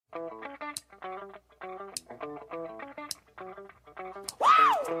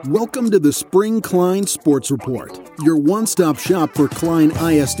Welcome to the Spring Klein Sports Report, your one-stop shop for Klein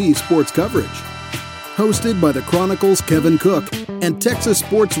ISD sports coverage. Hosted by the Chronicles' Kevin Cook and Texas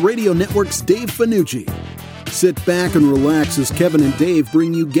Sports Radio Network's Dave Finucci. Sit back and relax as Kevin and Dave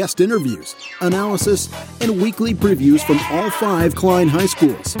bring you guest interviews, analysis, and weekly previews from all 5 Klein high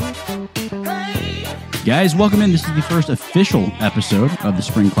schools. Guys, welcome in. This is the first official episode of the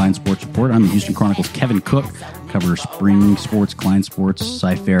Spring Klein Sports Report. I'm the Houston Chronicles' Kevin Cook. Cover spring sports, Klein sports,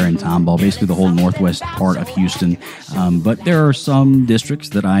 Cy-Fair, and Tomball, basically the whole northwest part of Houston. But there are some districts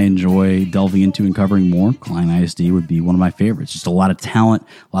that I enjoy delving into and covering more. Klein ISD would be one of my favorites. Just a lot of talent,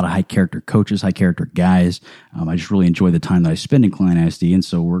 a lot of high-character coaches, high-character guys. I just really enjoy the time that I spend in Klein ISD, and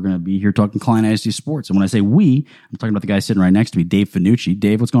so we're going to be here talking Klein ISD sports. And when I say we, I'm talking about the guy sitting right next to me, Dave Finucci.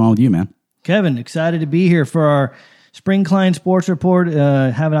 Dave, what's going on with you, man? Kevin, excited to be here for our Spring Klein Sports Report.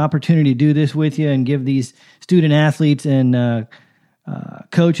 Have an opportunity to do this with you and give these student athletes and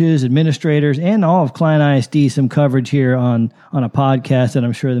coaches, administrators, and all of Klein ISD some coverage here on a podcast that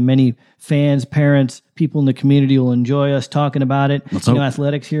I'm sure that many fans, parents, people in the community will enjoy us talking about it.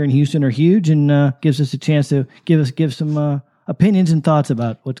 Athletics here in Houston are huge, and gives us a chance to give some opinions and thoughts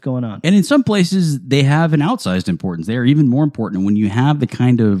about what's going on. And in some places, they have an outsized importance. They are even more important when you have the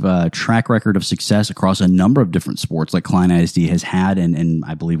kind of track record of success across a number of different sports like Klein ISD has had and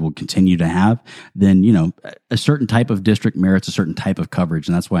I believe will continue to have. Then, a certain type of district merits a certain type of coverage.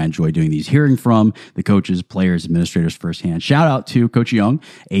 And that's why I enjoy doing these, hearing from the coaches, players, administrators firsthand. Shout out to Coach Young,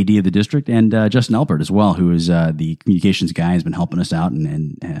 AD of the district, and Justin Elbert as well, who is the communications guy, has been helping us out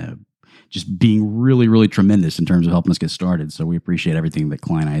and just being really, really tremendous in terms of helping us get started. So we appreciate everything that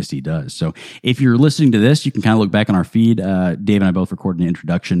Klein ISD does. So if you're listening to this, you can kind of look back on our feed. Dave and I both recorded an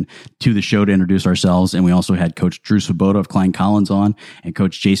introduction to the show to introduce ourselves. And we also had Coach Drew Swoboda of Klein Collins on and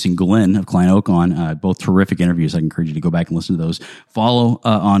Coach Jason Glenn of Klein Oak on. Both terrific interviews. I encourage you to go back and listen to those. Follow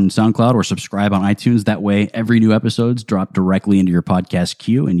on SoundCloud or subscribe on iTunes. That way, every new episode's drop directly into your podcast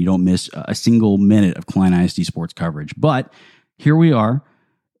queue and you don't miss a single minute of Klein ISD sports coverage. But here we are.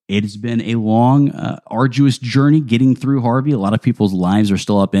 It has been a long, arduous journey getting through Harvey. A lot of people's lives are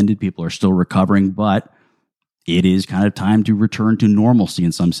still upended. People are still recovering, but it is kind of time to return to normalcy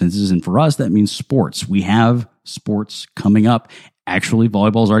in some senses. And for us, that means sports. We have sports coming up. Actually,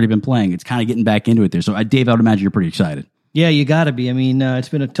 volleyball's already been playing. It's kind of getting back into it there. So, Dave, I would imagine you're pretty excited. Yeah, you got to be. I mean, it's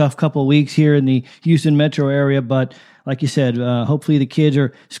been a tough couple of weeks here in the Houston metro area, but like you said, hopefully the kids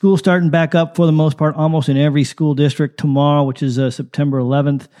school starting back up for the most part, almost in every school district tomorrow, which is September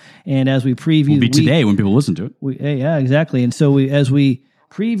 11th. And as we preview, will be today when people listen to it. Yeah, exactly. And so as we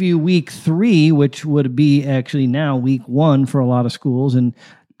preview week 3, which would be actually now week 1 for a lot of schools, and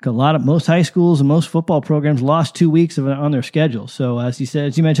most high schools and most football programs lost 2 weeks on their schedule. So as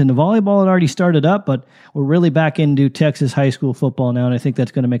you mentioned, the volleyball had already started up, but we're really back into Texas high school football now, and I think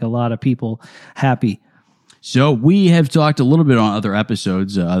that's going to make a lot of people happy. So we have talked a little bit on other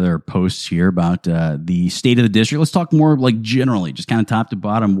episodes, other posts here about the state of the district. Let's talk more like generally, just kind of top to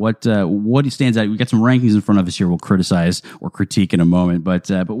bottom. What stands out? We got some rankings in front of us here. We'll criticize or critique in a moment, but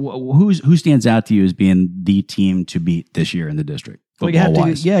who stands out to you as being the team to beat this year in the district? Well,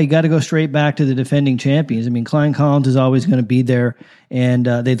 you got to go straight back to the defending champions. I mean, Klein Collins is always going to be there, and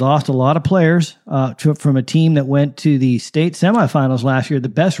they lost a lot of players from a team that went to the state semifinals last year, the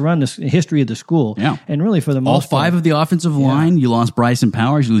best run in the history of the school. Yeah. And really for the most part. All 5 of the offensive line, you lost Bryson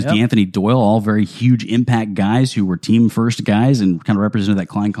Powers, you lose D'Anthony Doyle, all very huge impact guys who were team first guys and kind of represented that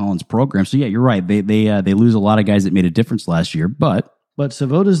Klein Collins program. So yeah, you're right. They lose a lot of guys that made a difference last year, But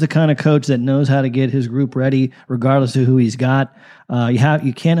Swoboda's the kind of coach that knows how to get his group ready, regardless of who he's got.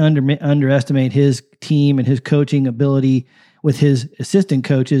 You can't underestimate his team and his coaching ability with his assistant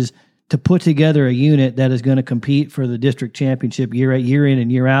coaches to put together a unit that is going to compete for the district championship year in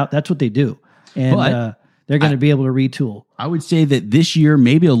and year out. That's what they do, and they're going to be able to retool. I would say that this year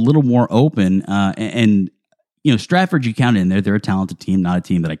maybe a little more open, and Stratford you count in there. They're a talented team, not a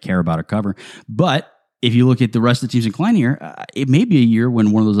team that I care about or cover, but if you look at the rest of the teams in Klein here, it may be a year when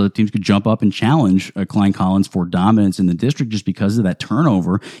one of those other teams could jump up and challenge Klein Collins for dominance in the district just because of that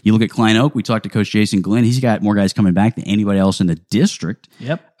turnover. You look at Klein Oak, we talked to Coach Jason Glenn. He's got more guys coming back than anybody else in the district.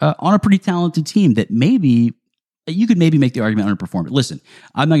 Yep. On a pretty talented team that maybe you could maybe make the argument underperformed. Listen,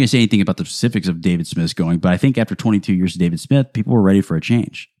 I'm not going to say anything about the specifics of David Smith's going, but I think after 22 years of David Smith, people were ready for a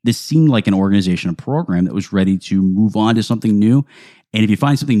change. This seemed like an organization, a program that was ready to move on to something new. And if you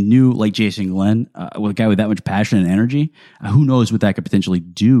find something new like Jason Glenn, with a guy with that much passion and energy, who knows what that could potentially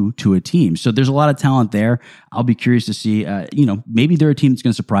do to a team. So there's a lot of talent there. I'll be curious to see, maybe they're a team that's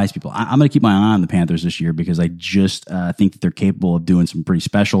going to surprise people. I'm going to keep my eye on the Panthers this year because I just think that they're capable of doing some pretty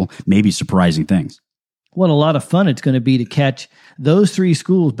special, maybe surprising things. what a lot of fun it's going to be to catch those three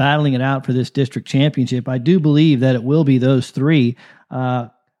schools battling it out for this district championship. I do believe that it will be those three.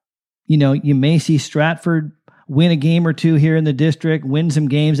 You may see Stratford win a game or two here in the district, win some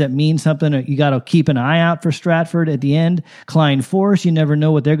games that mean something. You got to keep an eye out for Stratford at the end. Klein Forest, you never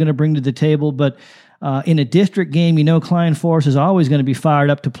know what they're going to bring to the table, but in a district game, Klein Forest is always going to be fired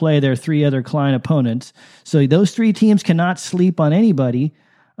up to play their three other Klein opponents. So those three teams cannot sleep on anybody.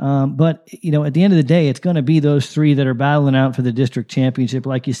 But at the end of the day, it's going to be those three that are battling out for the district championship.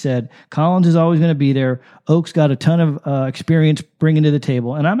 Like you said, Collins is always going to be there. Oak's got a ton of experience bringing to the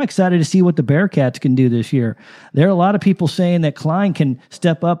table. And I'm excited to see what the Bearcats can do this year. There are a lot of people saying that Klein can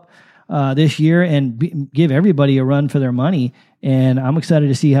step up this year and give everybody a run for their money. And I'm excited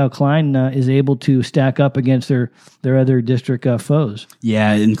to see how Klein is able to stack up against their other district foes.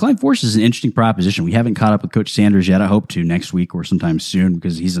 Yeah, and Klein Forest is an interesting proposition. We haven't caught up with Coach Sanders yet. I hope to next week or sometime soon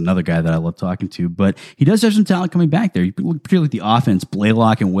because he's another guy that I love talking to. But he does have some talent coming back there. Particularly the offense,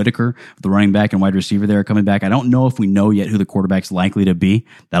 Blaylock and Whitaker, the running back and wide receiver there are coming back. I don't know if we know yet who the quarterback's likely to be.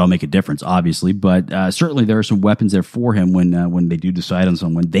 That'll make a difference, obviously. But certainly there are some weapons there for him when they do decide on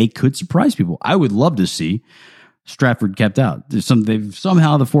someone. They could surprise people. I would love to see Stratford kept out.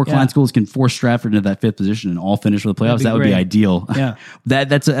 Somehow the four Klein schools can force Stratford into that fifth position and all finish for the playoffs. That would be ideal. Yeah,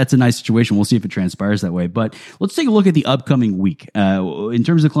 that's a nice situation. We'll see if it transpires that way. But let's take a look at the upcoming week in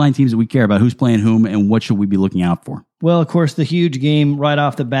terms of the Klein teams that we care about. Who's playing whom, and what should we be looking out for? Well, of course, the huge game right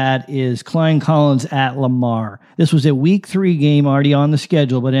off the bat is Klein Collins at Lamar. This was a week 3 game already on the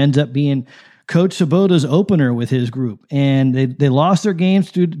schedule, but ends up being Coach Sabota's opener with his group, and they lost their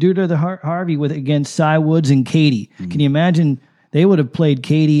games due to the Harvey against Cy Woods and Katy. Mm-hmm. Can you imagine? They would have played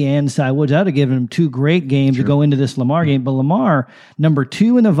Katy and Cy Woods. That would have given them 2 great games to go into this Lamar game. But Lamar, number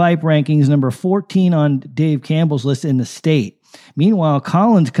 2 in the VIPE rankings, number 14 on Dave Campbell's list in the state. Meanwhile,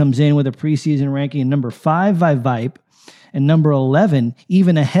 Collins comes in with a preseason ranking number 5 by VIPE and number 11,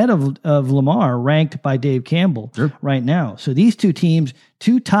 even ahead of Lamar, ranked by Dave Campbell right now. So these 2 teams,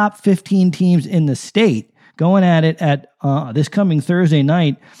 2 top 15 teams in the state, going at it at this coming Thursday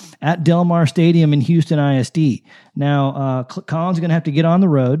night at Del Mar Stadium in Houston ISD. Now, Collins is going to have to get on the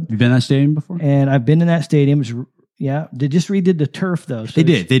road. You've been in that stadium before? And I've been in that stadium. They just redid the turf, though. So they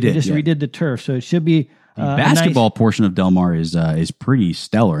did. They just redid the turf, so it should be... The basketball portion of Del Mar is pretty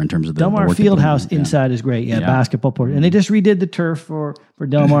stellar in terms of the Del Mar Fieldhouse inside is great. Yeah, basketball portion, and they just redid the turf for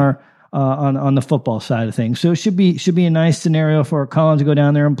Del Mar on the football side of things. So it should be a nice scenario for Collins to go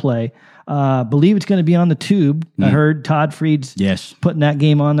down there and play. Believe it's going to be on the Tube. I heard Todd Freed's putting that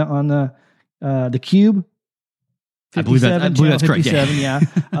game on the Cube. I believe that's correct.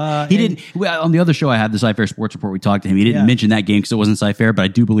 Yeah. He didn't. On the other show I had, the Cy-Fair Sports Report, we talked to him. He didn't mention that game because it wasn't Cy-Fair, but I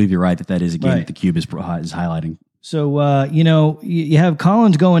do believe you're right that is a game that the Cube is highlighting. So you have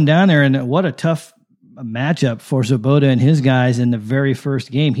Collins going down there, and what a tough matchup for Zabota and his guys in the very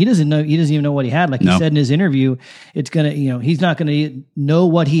first game. He doesn't even know what he had. Like he said in his interview, it's gonna, he's not gonna know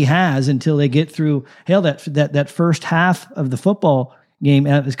what he has until they get through that first half of the football game.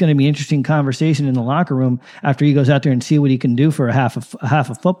 It's going to be an interesting conversation in the locker room after he goes out there and see what he can do for a half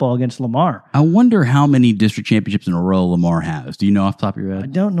of football against Lamar. I wonder how many district championships in a row Lamar has. Do you know off the top of your head? I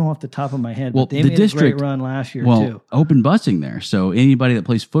don't know off the top of my head, but they made a great run last year too. Open busing there. So anybody that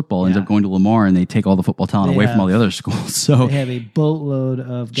plays football ends up going to Lamar, and they take all the football talent away from all the other schools. So they have a boatload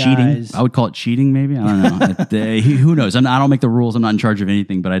of cheating. Guys. I would call it cheating, maybe. I don't know. Who knows? I don't make the rules. I'm not in charge of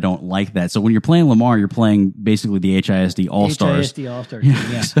anything, but I don't like that. So when you're playing Lamar, you're playing basically the HISD All-Stars. HISD All-Stars.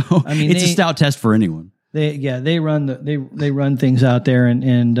 Yeah. So it's a stout test for anyone. They run things out there,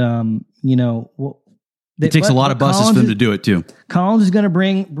 and it takes a lot of buses for them to do it too. Collins is going to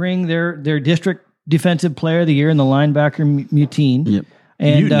bring their district defensive player of the year in the linebacker Mutine. Yep.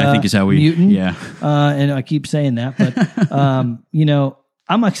 And Mutin, I think is how we and I keep saying that, but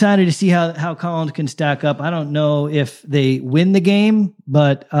I'm excited to see how Collins can stack up. I don't know if they win the game,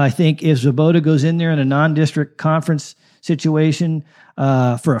 but I think if Zabota goes in there in a non-district conference situation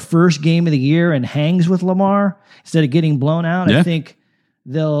for a first game of the year and hangs with Lamar instead of getting blown out, I think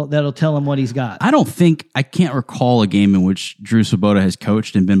that'll tell him what he's got. I can't recall a game in which Drew Sabota has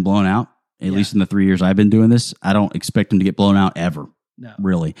coached and been blown out. At least in the 3 years I've been doing this, I don't expect him to get blown out ever. No.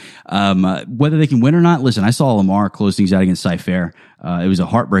 Really. Whether they can win or not, listen, I saw Lamar close things out against Cy-Fair. It was a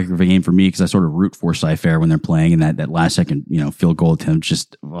heartbreaker of a game for me because I sort of root for Cy-Fair when they're playing, and that last second, field goal attempt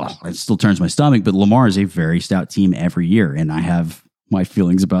it still turns my stomach. But Lamar is a very stout team every year, and I have my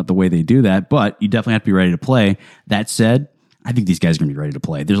feelings about the way they do that. But you definitely have to be ready to play. That said, I think these guys are going to be ready to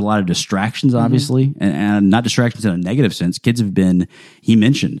play. There's a lot of distractions, obviously, and not distractions in a negative sense. Kids have been, he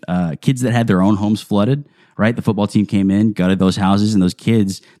mentioned, kids that had their own homes flooded, right? The football team came in, gutted those houses, and those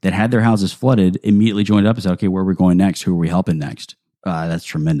kids that had their houses flooded immediately joined up and said, okay, where are we going next? Who are we helping next? That's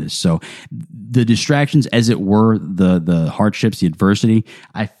tremendous. So the distractions, as it were, the hardships, the adversity,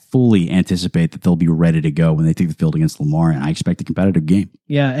 I fully anticipate that they'll be ready to go when they take the field against Lamar, and I expect a competitive game.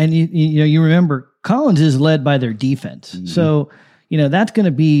 Yeah, and you remember Collins is led by their defense, so that's going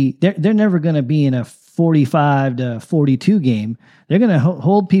to be they're never going to be in a 45-42 game. They're going to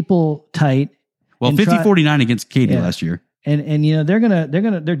hold people tight. Well, 50-49 against Katy last year. And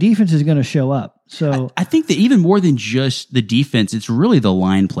their defense is going to show up. So I think that even more than just the defense, it's really the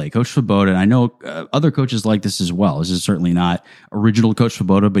line play. Coach Svoboda, and I know other coaches like this as well. This is certainly not original Coach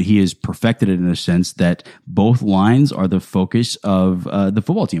Svoboda, but he has perfected it in a sense that both lines are the focus of the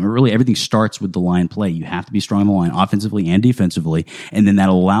football team. Really, everything starts with the line play. You have to be strong on the line, offensively and defensively, and then that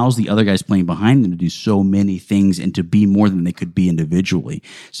allows the other guys playing behind them to do so many things and to be more than they could be individually.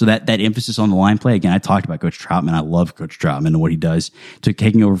 So that emphasis on the line play, again, I talked about Coach Troutman. I love Coach Troutman and what he does, to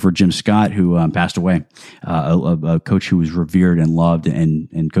taking over for Jim Scott, who passed away, a coach who was revered and loved,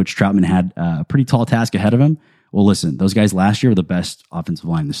 and Coach Troutman had a pretty tall task ahead of him. Well, listen, those guys last year were the best offensive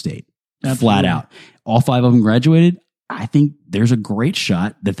line in the state. Absolutely. Flat out. All 5 of them graduated. I think there's a great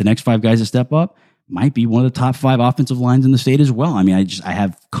shot that the next 5 guys that step up might be one of the top 5 offensive lines in the state as well. I mean, I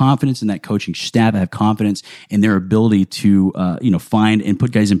have confidence in that coaching staff. I have confidence in their ability to, find and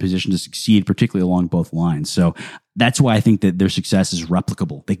put guys in position to succeed, particularly along both lines. So that's why I think that their success is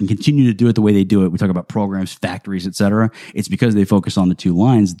replicable. They can continue to do it the way they do it. We talk about programs, factories, et cetera. It's because they focus on the 2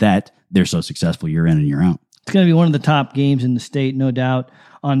 lines that they're so successful year in and year out. It's going to be one of the top games in the state, no doubt.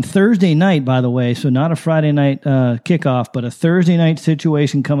 On Thursday night, by the way, so not a Friday night kickoff, but a Thursday night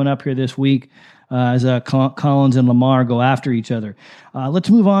situation coming up here this week. As Collins and Lamar go after each other. Let's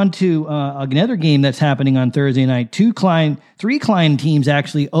move on to another game that's happening on Thursday night. 3 Klein teams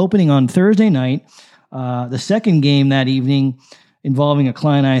actually opening on Thursday night. The second game that evening involving a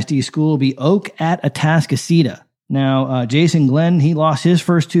Klein ISD school will be Oak at Atascocita. Now, Jason Glenn, he lost his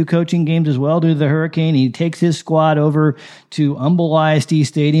first 2 coaching games as well due to the hurricane. He takes his squad over to Humble ISD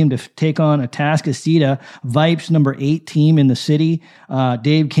Stadium to take on Atascocita, Vipes number 8 team in the city,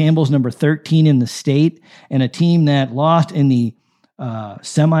 Dave Campbell's number 13 in the state, and a team that lost in the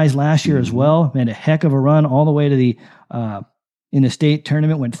semis last year as well. Made a heck of a run all the way to the in the state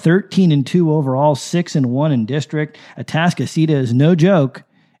tournament, went 13-2 overall, 6-1 in district. Atascocita is no joke.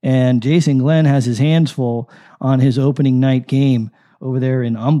 And Jason Glenn has his hands full on his opening night game over there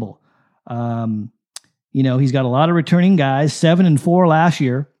in Humble. He's got a lot of returning guys, 7-4 last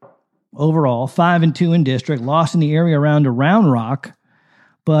year overall, 5-2 in district, lost in the area around Round Rock.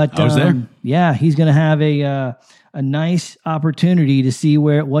 But I was there. Yeah, he's going to have a nice opportunity to see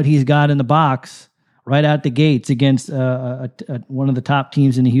what he's got in the box right out the gates against one of the top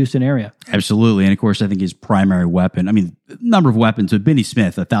teams in the Houston area. Absolutely. And of course, I think his primary weapon, number of weapons, but Benny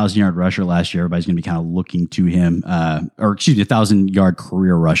Smith, a 1,000-yard rusher last year, everybody's going to be kind of looking to him, 1,000-yard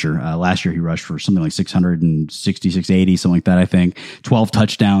career rusher. Last year, he rushed for something like 660, 680, something like that, I think. 12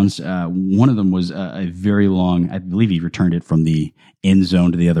 touchdowns. One of them was a very long, I believe he returned it from the end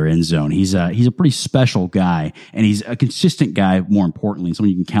zone to the other end zone. He's a pretty special guy, and he's a consistent guy, more importantly, someone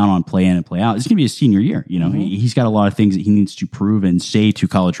you can count on play in and play out. It's going to be his senior year. He's got a lot of things that he needs to prove and say to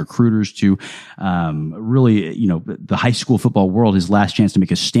college recruiters, to really, the high school football world, his last chance to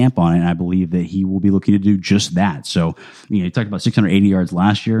make a stamp on it, and I believe that he will be looking to do just that. So, you talked about 680 yards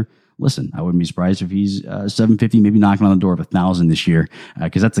last year. Listen, I wouldn't be surprised if he's 750, maybe knocking on the door of 1,000 this year,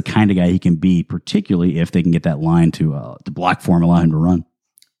 because that's the kind of guy he can be, particularly if they can get that line to block for him, allow him to run.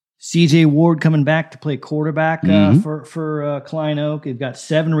 CJ Ward coming back to play quarterback for Klein Oak. They've got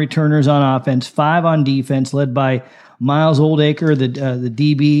 7 returners on offense, 5 on defense, led by Miles Oldacre, the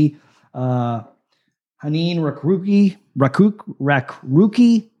DB, Haneen Rakruki,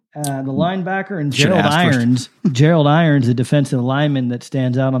 the linebacker, and Gerald Irons. Gerald Irons, the defensive lineman that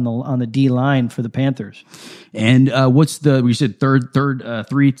stands out on the D line for the Panthers. And we said third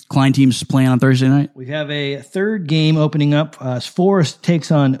 3 Klein teams playing on Thursday night? We have a third game opening up. Forest takes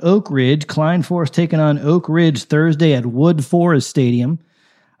on Oak Ridge. Klein Forest taking on Oak Ridge Thursday at Wood Forest Stadium.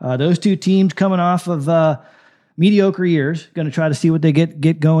 Those 2 teams coming off of mediocre years, going to try to see what they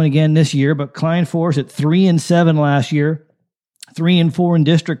get going again this year. But Klein Forest at 3-7 last year, 3-4 in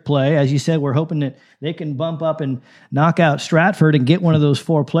district play. As you said, we're hoping that they can bump up and knock out Stratford and get one of those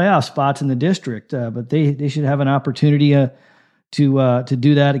 4 playoff spots in the district. But they should have an opportunity to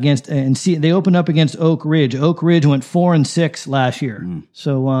do that against, and see, they opened up against Oak Ridge. Oak Ridge went 4-6 last year.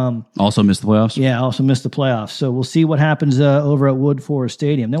 So, also missed the playoffs. Yeah, also missed the playoffs. So we'll see what happens over at Wood Forest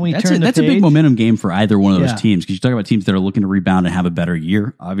Stadium. Then That's a big momentum game for either one of those teams, because you talk about teams that are looking to rebound and have a better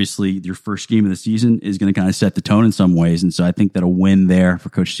year. Obviously, your first game of the season is going to kind of set the tone in some ways, and so I think that a win there for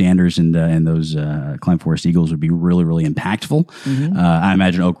Coach Sanders and those Klein Forest Eagles would be really, really impactful. I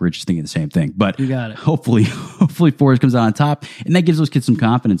imagine Oak Ridge is thinking the same thing, but you got it. Hopefully Forest comes out on top. And that gives those kids some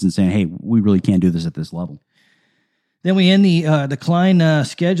confidence in saying, hey, we really can't do this at this level. Then we end the Klein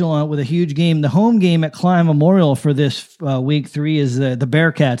schedule out with a huge game. The home game at Klein Memorial for this week 3 is the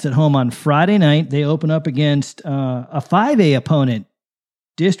Bearcats at home on Friday night. They open up against a 5A opponent,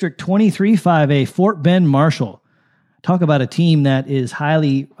 District 23 5A, Fort Bend Marshall. Talk about a team that is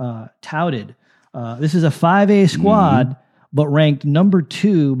highly touted. This is a 5A squad, but ranked number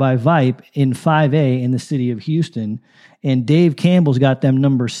 2 by Vype in 5A in the city of Houston. And Dave Campbell's got them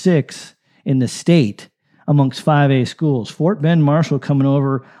number 6 in the state amongst 5A schools. Fort Bend Marshall coming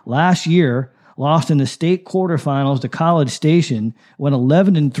over last year, lost in the state quarterfinals to College Station, went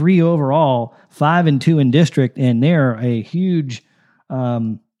 11-3 overall, 5-2 in district, and they're a huge,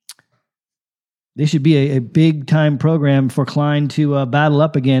 they should be a big-time program for Klein to battle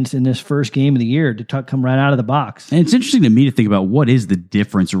up against in this first game of the year to come right out of the box. And it's interesting to me to think about what is the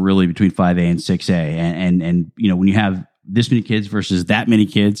difference really between 5A and 6A. And you know, when you have this many kids versus that many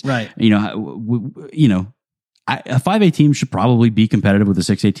kids, right? A 5A team should probably be competitive with a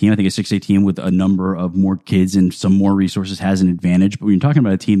 6A team. I think a 6A team with a number of more kids and some more resources has an advantage. But when you're talking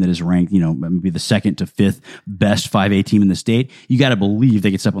about a team that is ranked, maybe the 2nd to 5th best 5A team in the state, you got to believe they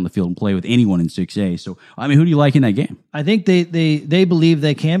can step on the field and play with anyone in 6A. So, I mean, who do you like in that game? I think they believe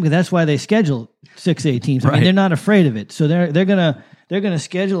they can, because that's why they schedule 6A teams. I mean, they're not afraid of it. So they're gonna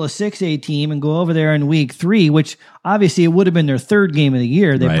schedule a 6A team and go over there in week 3, which obviously it would have been their 3rd game of the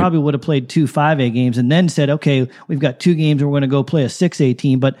year. They probably would have played 2 5A games and then said, okay, we've got 2 games, we're going to go play a 6A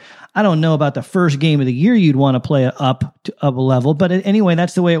team. But I don't know about the first game of the year you'd want to play up a level. But anyway,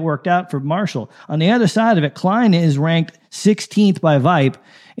 that's the way it worked out for Marshall. On the other side of it, Klein is ranked 16th by Vype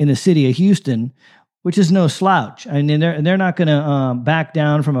in the city of Houston, which is no slouch. I mean, they're not going to back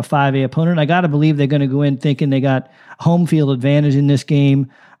down from a 5A opponent. I got to believe they're going to go in thinking they got home field advantage in this game.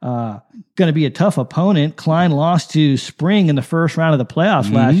 Going to be a tough opponent. Klein lost to Spring in the first round of the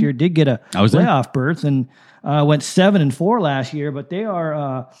playoffs last year. Did get a playoff berth and went 7-4 last year. But they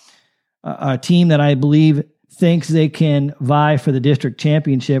are a team that I believe thinks they can vie for the district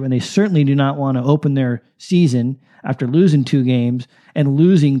championship, and they certainly do not want to open their season after losing 2 games and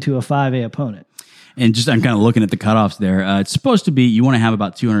losing to a 5A opponent. And I'm kind of looking at the cutoffs there. It's supposed to be, you want to have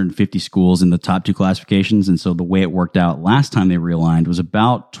about 250 schools in the top 2 classifications. And so the way it worked out last time they realigned was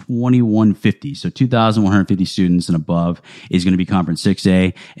about 2,150. So 2,150 students and above is going to be Conference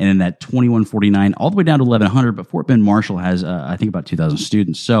 6A. And then that 2,149 all the way down to 1,100. But Fort Bend Marshall has, I think, about 2,000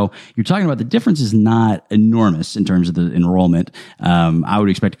 students. So you're talking about the difference is not enormous in terms of the enrollment. I would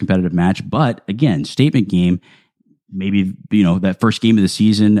expect a competitive match. But again, statement game. Maybe, that first game of the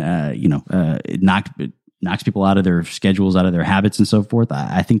season, it knocks people out of their schedules, out of their habits and so forth.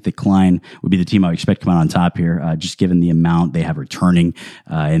 I think that Klein would be the team I would expect to come out on top here, just given the amount they have returning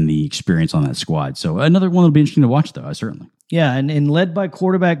and the experience on that squad. So another one that'll be interesting to watch, though, certainly. Yeah, and led by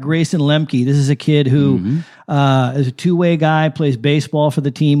quarterback Grayson Lemke. This is a kid who is a two-way guy, plays baseball for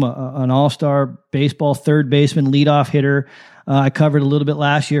the team, an all-star baseball third baseman, leadoff hitter. I covered a little bit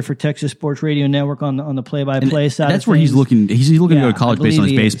last year for Texas Sports Radio Network on the play-by-play side. That's where he's looking. He's looking to go to college based on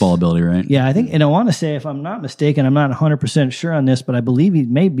his baseball ability, right? Yeah, I think, and I want to say, if I'm not mistaken, I'm not 100% sure on this, but I believe he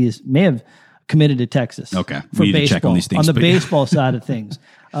may have committed to Texas. Okay, for we need baseball, to check on these things on the baseball side of things.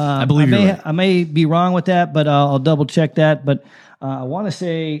 I believe you're right. I may be wrong with that, but I'll double check that. But I want to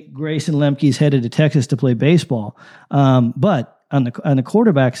say Grayson Lemke's headed to Texas to play baseball, but on the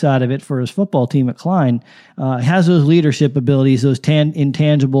quarterback side of it for his football team at Klein, has those leadership abilities, those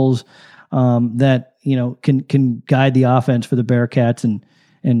intangibles that can guide the offense for the Bearcats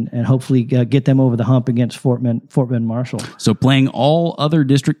and hopefully get them over the hump against Fort Bend Marshall. So playing all other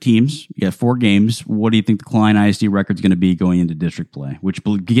district teams, you have 4 games. What do you think the Klein ISD record is going to be going into district play, which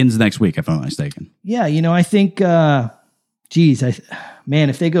begins next week, if I'm not mistaken? Yeah, I think, if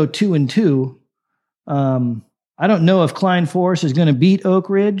they go 2-2, I don't know if Klein Forest is going to beat Oak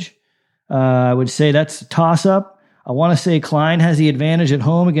Ridge. I would say that's a toss-up. I want to say Klein has the advantage at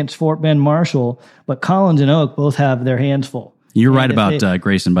home against Fort Bend Marshall, but Collins and Oak both have their hands full. You're right about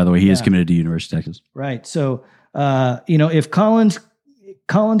Grayson, by the way. He is committed to University of Texas. Right. So, if Collins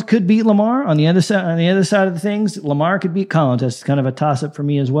could beat Lamar on the other side of the things, Lamar could beat Collins. That's kind of a toss-up for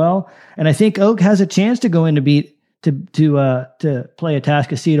me as well. And I think Oak has a chance to go in to beat to play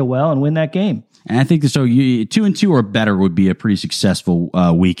Atascocita well and win that game. And I think so. 2-2 or better would be a pretty successful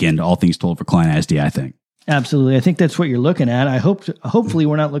weekend, all things told, for Klein ISD, I think. Absolutely. I think that's what you're looking at. Hopefully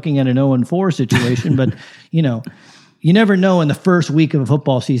we're not looking at an 0-4 situation, but you never know in the first week of a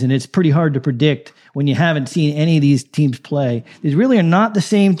football season. It's pretty hard to predict when you haven't seen any of these teams play. These really are not the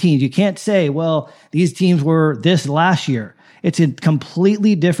same teams. You can't say, well, these teams were this last year. It's a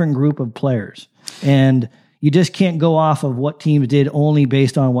completely different group of players. And you just can't go off of what teams did only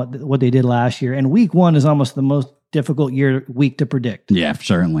based on what they did last year. And week one is almost the most difficult week to predict. Yeah,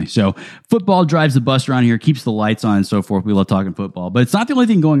 certainly. So football drives the bus around here, keeps the lights on and so forth. We love talking football, but it's not the only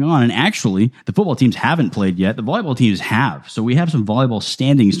thing going on. And actually, the football teams haven't played yet. The volleyball teams have. So we have some volleyball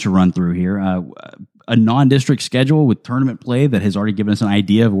standings to run through here. A non-district schedule with tournament play that has already given us an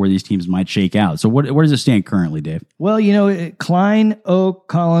idea of where these teams might shake out. So where does it stand currently, Dave? Well, Klein, Oak,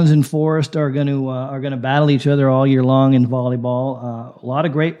 Collins, and Forest are going to battle each other all year long in volleyball. A lot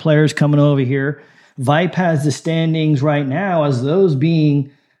of great players coming over here. Vipe has the standings right now as those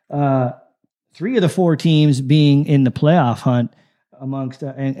being 3 of the 4 teams being in the playoff hunt amongst,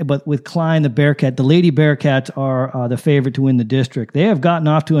 but with Klein, the Lady Bearcats are the favorite to win the district. They have gotten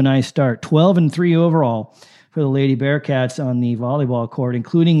off to a nice start, 12-3 overall for the Lady Bearcats on the volleyball court,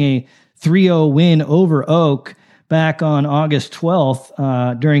 including a 3-0 win over Oak back on August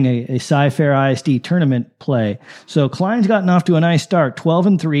 12th during a Cy-Fair ISD tournament play. So Klein's gotten off to a nice start,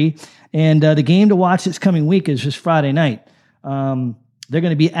 12-3, and the game to watch this coming week is just Friday night. They're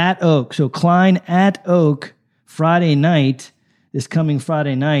going to be at Oak. So Klein at Oak this coming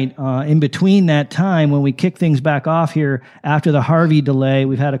Friday night. In between that time, when we kick things back off here after the Harvey delay,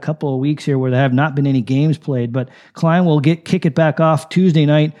 we've had a couple of weeks here where there have not been any games played, but Klein will kick it back off Tuesday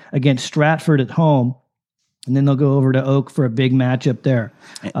night against Stratford at home, and then they'll go over to Oak for a big matchup there.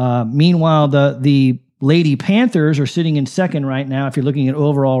 Meanwhile, the Lady Panthers are sitting in second right now. If you're looking at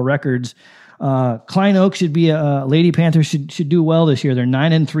overall records, Klein Oak should be Lady Panthers should do well this year. They're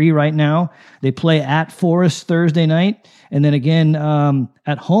 9-3 right now. They play at Forest Thursday night, and then again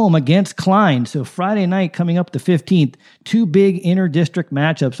at home against Klein. So Friday night coming up the 15th, 2 big inter-district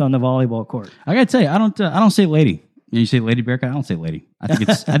matchups on the volleyball court. I gotta tell you, I don't say lady. You say Lady Bearcat, I don't say lady. I think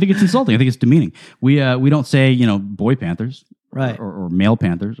it's insulting. I think it's demeaning. We don't say boy Panthers. Right. Or male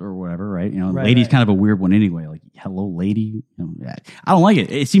Panthers or whatever, right? Lady's kind of a weird one anyway. Like, hello, lady. I don't like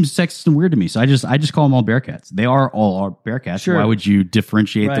it. It seems sexist and weird to me. So I just call them all Bearcats. They are all Bearcats. Sure. Why would you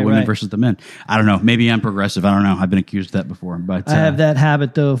differentiate the women versus the men? I don't know. Maybe I'm progressive. I don't know. I've been accused of that before. But I have that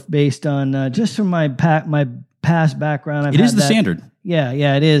habit though, based on just from my past background. It is the standard. Yeah,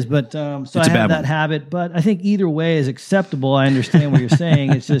 it is. But so I have that habit. But I think either way is acceptable. I understand what you're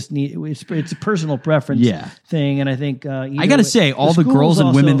saying. It's just it's a personal preference thing, and I think I got to say, all the girls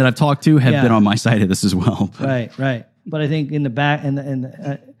and women that I've talked to have been on my side of this as well. Right. But I think in the back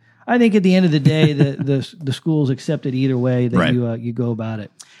I think at the end of the day, the schools accept it either way that you go about it.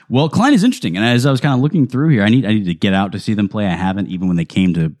 Well, Klein is interesting, and as I was kind of looking through here, I need to get out to see them play. I haven't, even when they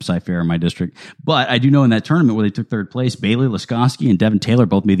came to Cy-Fair in my district. But I do know in that tournament where they took third place, Bailey Laskowski and Devin Taylor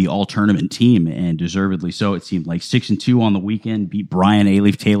both made the all-tournament team, and deservedly so. It seemed like 6-2 on the weekend, beat Brian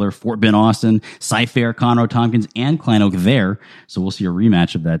A-Leaf Taylor, Fort Bend Austin, Cy-Fair, Conroe Tompkins, and Klein Oak there. So we'll see a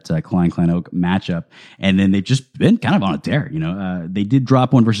rematch of that Klein Oak matchup. And then they've just been kind of on a tear. They did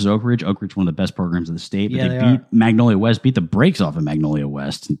drop one versus Oak Ridge. Oak Ridge, one of the best programs in the state, but they beat Magnolia West, beat the brakes off of Magnolia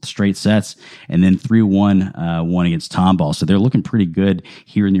West in straight sets, and then 3-1 won against Tomball. So they're looking pretty good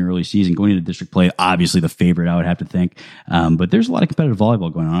here in the early season. Going into district play, obviously the favorite, I would have to think. But there's a lot of competitive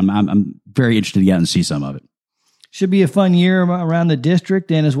volleyball going on. I'm very interested to get out and see some of it. Should be a fun year around the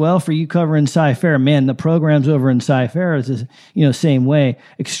district, and as well for you covering Cy-Fair. Man, the programs over in Cy-Fair is same way.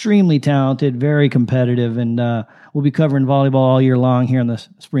 Extremely talented, very competitive, and we'll be covering volleyball all year long here on the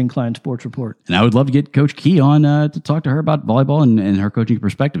Spring Klein Sports Report. And I would love to get Coach Key on to talk to her about volleyball and her coaching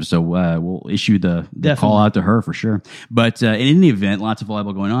perspective. So we'll issue the call out to her for sure. But in any event, lots of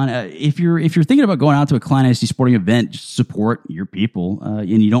volleyball going on. If you're thinking about going out to a Klein ISD sporting event, just support your people, and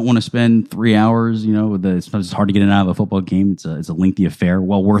you don't want to spend 3 hours. It's hard to get in and out of a football game. It's a lengthy affair.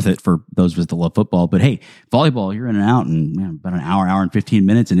 Well worth it for those of us that love football. But hey, volleyball, you're in and out in about an hour and 15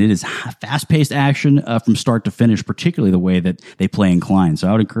 minutes, and it is fast-paced action from start to finish, particularly the way that they play in Klein. So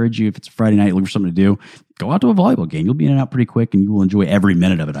I would encourage you, if it's a Friday night, looking for something to do, go out to a volleyball game. You'll be in and out pretty quick, and you will enjoy every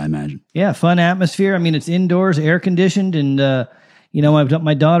minute of it, I imagine. Yeah, fun atmosphere. I mean, it's indoors, air-conditioned, and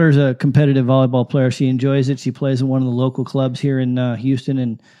my daughter's a competitive volleyball player. She enjoys it. She plays in one of the local clubs here in Houston.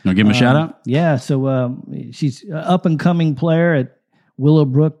 And give him a shout out? Yeah, so she's an up-and-coming player at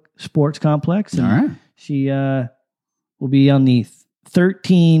Willowbrook Sports Complex. And all right. She will be on the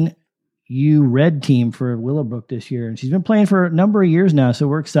 13 U Red team for Willowbrook this year. And she's been playing for a number of years now, so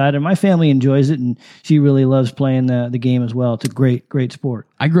we're excited. My family enjoys it, and she really loves playing the game as well. It's a great sport.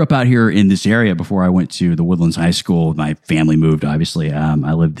 I grew up out here in this area before I went to the Woodlands High School. My family moved, obviously.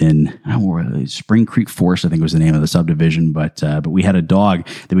 I lived in Spring Creek Forest, I think was the name of the subdivision. But we had a dog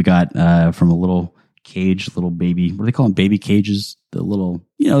that we got from a little cage, little baby. What do they call them? Baby cages. The little,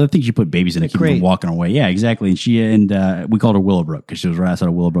 the things you put babies in to keep them from walking away. Yeah, exactly. And we called her Willowbrook because she was right outside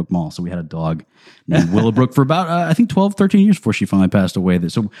of Willowbrook Mall. So we had a dog named Willowbrook for about, I think 12, 13 years before she finally passed away.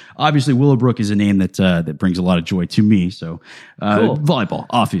 So obviously Willowbrook is a name that brings a lot of joy to me. So cool. Volleyball,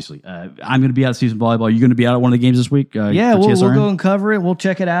 obviously. I'm going to be out of season volleyball. You're going to be out at one of the games this week? Yeah, we'll go and cover it. We'll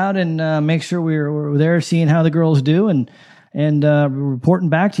check it out and make sure we're there seeing how the girls do and reporting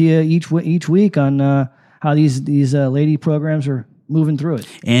back to you each week on how these lady programs are moving through it.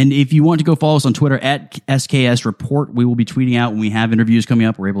 And if you want to go follow us on Twitter at SKS Report, we will be tweeting out when we have interviews coming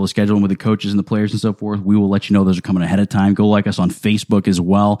up. We're able to schedule them with the coaches and the players and so forth. We will let you know those are coming ahead of time. Go like us on Facebook as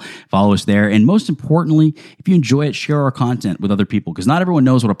well. Follow us there. And most importantly, if you enjoy it, share our content with other people, because not everyone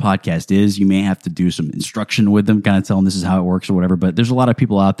knows what a podcast is. You may have to do some instruction with them, kind of tell them this is how it works or whatever. But there's a lot of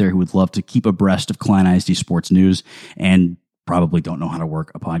people out there who would love to keep abreast of Klein ISD sports news and probably don't know how to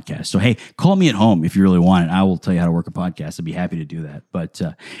work a podcast. So, hey, call me at home if you really want it. I will tell you how to work a podcast. I'd be happy to do that. But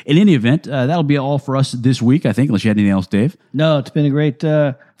in any event, that'll be all for us this week, I think, unless you had anything else, Dave. No, it's been a great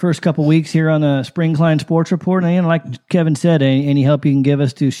first couple weeks here on the Spring Klein Sports Report. And like Kevin said, any help you can give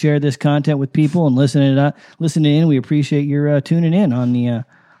us to share this content with people and listening in, we appreciate your tuning in on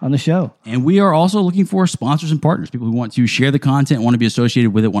the show. And we are also looking for sponsors and partners, people who want to share the content, want to be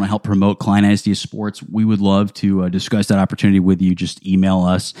associated with it, want to help promote Klein ISD sports. We would love to discuss that opportunity with you. Just email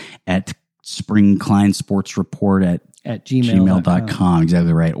us at springkleinsportsreport at gmail.com.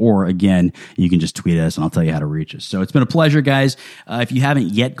 Exactly right. Or again, you can just tweet us and I'll tell you how to reach us. So it's been a pleasure, guys. If you haven't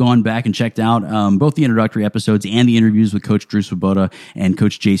yet gone back and checked out both the introductory episodes and the interviews with Coach Drew Swoboda and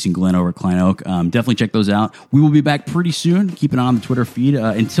Coach Jason Glenn over at Klein Oak, definitely check those out. We will be back pretty soon. Keep an eye on the Twitter feed.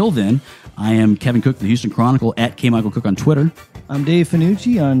 Until then, I am Kevin Cook, the Houston Chronicle, at KMichaelCook on Twitter. I'm Dave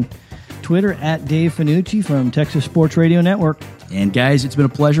Finucci on Twitter, at Dave Finucci from Texas Sports Radio Network. And guys, it's been a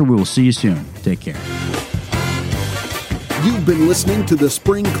pleasure. We will see you soon. Take care. You've been listening to the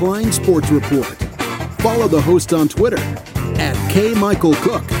Spring Klein Sports Report. Follow the host on Twitter at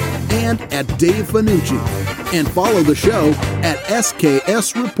KMichaelCook and at Dave Finucci. And follow the show at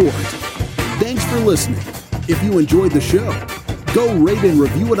SKS Report. Thanks for listening. If you enjoyed the show, go rate and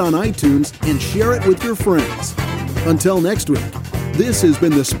review it on iTunes and share it with your friends. Until next week, this has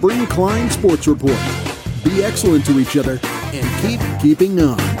been the Spring Klein Sports Report. Be excellent to each other and keep keeping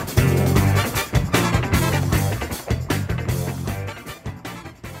on.